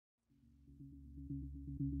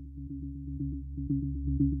Hello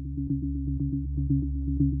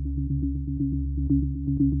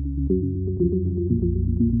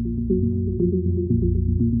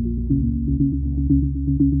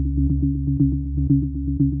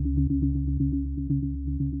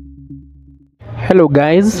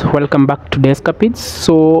guys, welcome back to the ESCAPADES.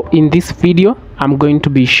 So in this video I'm going to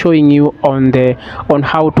be showing you on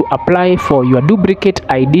how to apply for your duplicate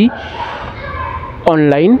ID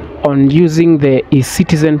online on using the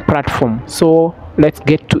eCitizen platform. So let's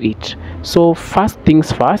get to it. So first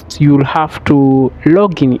things first, you'll have to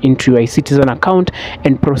log into your eCitizen account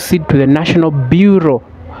and proceed to the National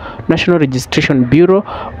Registration Bureau,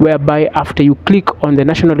 whereby after you click on the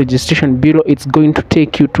National Registration Bureau, it's going to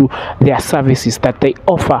take you to their services that they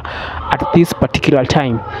offer at this particular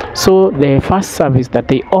time. So the first service that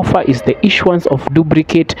they offer is the issuance of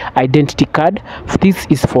duplicate identity card. This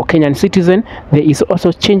is for Kenyan citizen. There is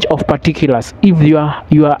also change of particulars. If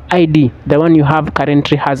your ID, the one you have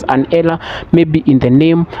currently, has an error, maybe in the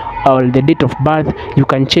name or the date of birth, you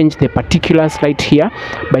can change the particulars right here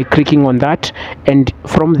by clicking on that, and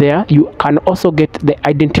from there you can also get the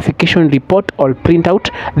identification report or printout.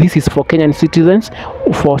 This is for Kenyan citizens.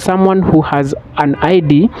 For someone who has an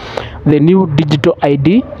ID, the new digital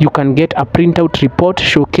ID, you can get a printout report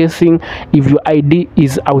showcasing if your ID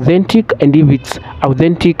is authentic, and if it's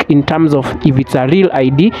authentic in terms of if it's a real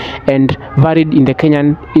ID and valid in the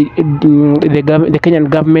Kenyan the Kenyan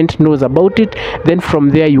government knows about it. Then from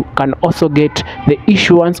there you can also get the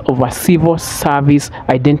issuance of a civil service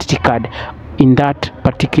identity card in that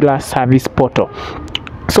particular service portal.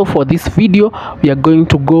 So for this video we are going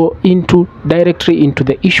to go directly into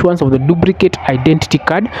the issuance of the duplicate identity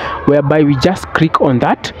card, whereby we just click on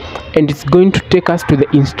that and it's going to take us to the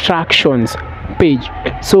instructions page.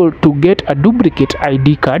 So to get a duplicate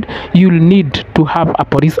ID card, you'll need to have a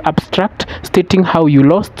police abstract stating how you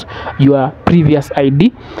lost your previous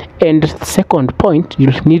ID, and second point,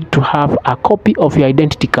 you'll need to have a copy of your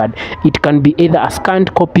identity card. It can be either a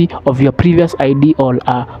scanned copy of your previous ID or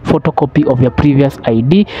a photocopy of your previous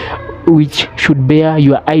ID, which should bear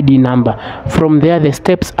your ID number. From there, the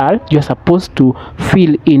steps are: you're supposed to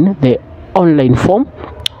fill in the online form,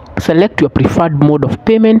 select your preferred mode of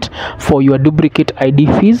payment for your duplicate ID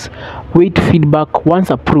fees, wait feedback.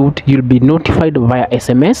 Once approved, you'll be notified via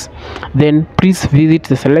SMS. Then please visit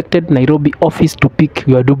the selected Nairobi office to pick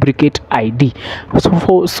your duplicate ID. So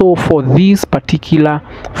for this particular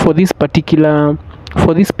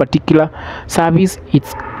service,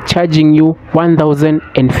 it's charging you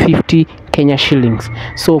 1,050 Kenya shillings.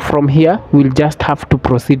 So from here we'll just have to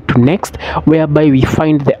proceed to next, whereby we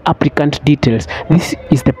find the applicant details. This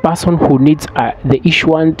is the person who needs the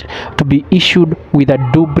issuant to be issued with a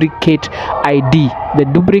duplicate ID, the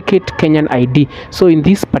duplicate Kenyan ID. So in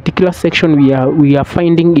this particular section we are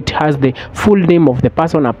finding it has the full name of the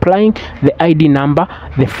person applying, the ID number,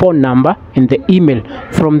 the phone number, and the email.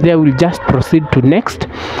 From there we'll just proceed to next,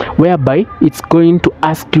 whereby it's going to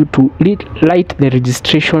ask you to light the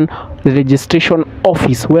registration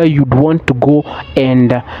office where you'd want to go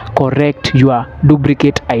and correct your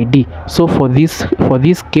duplicate ID. So for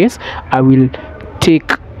this case, I will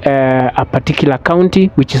take a particular county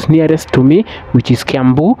which is nearest to me, which is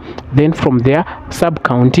Kiambu. Then from there,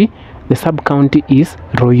 sub-county, the sub-county is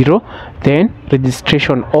Ruiru. Then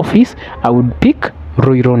registration office, I would pick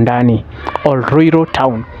Ruiru Ndani or Ruiru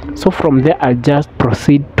town. So from there I'll just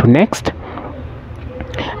proceed to next.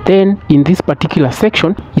 Then in this particular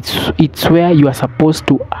section, it's where you are supposed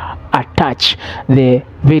to attach the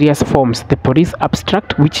various forms. The police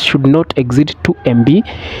abstract, which should not exceed 2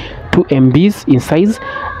 MBs in size.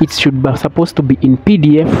 It should be supposed to be in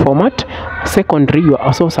PDF format. Secondly, you are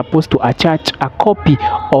also supposed to attach a copy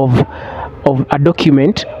of a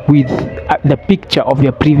document with the picture of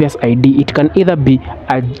your previous ID. It can either be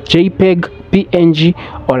a JPEG, PNG,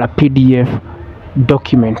 or a PDF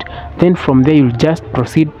document. Then from there you'll just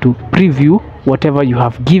proceed to preview whatever you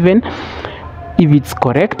have given, if it's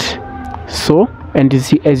correct. So, and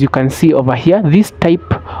as you can see over here, this type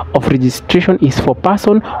of registration is for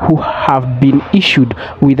person who have been issued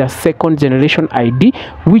with a second generation ID,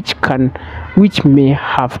 which may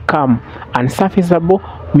have come unserviceable,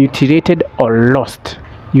 mutilated, or lost.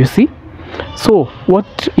 You see? So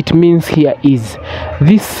what it means here is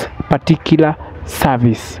this particular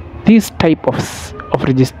service, this type of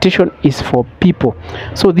registration is for people.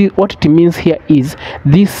 So what it means here is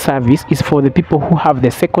this service is for the people who have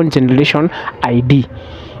the second generation ID.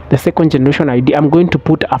 The second generation ID, I'm going to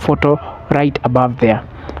put a photo right above there.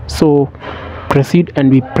 So proceed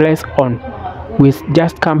and we press on. We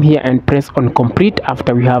just come here and press on complete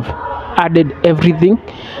after we have added everything.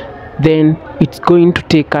 then it's going to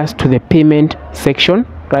take us to the payment section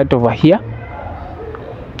right over here,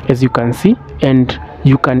 as you can see, and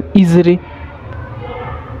you can easily,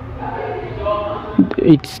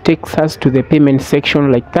 it takes us to the payment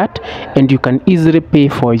section like that, and you can easily pay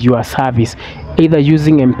for your service either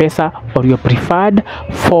using M-Pesa or your preferred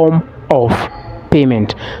form of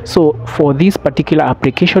payment. So for this particular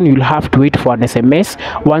application, you'll have to wait for an SMS.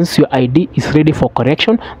 Once your ID is ready for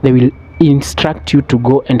correction, they will instruct you to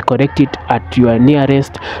go and correct it at your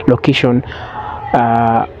nearest location.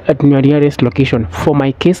 For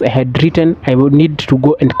my case, I had written I would need to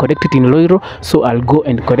go and correct it in Loiro, so I'll go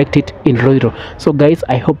and correct it in Loiro. So guys,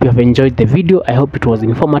 I hope you have enjoyed the video. I hope it was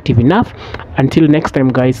informative enough. Until next time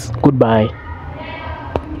guys, goodbye.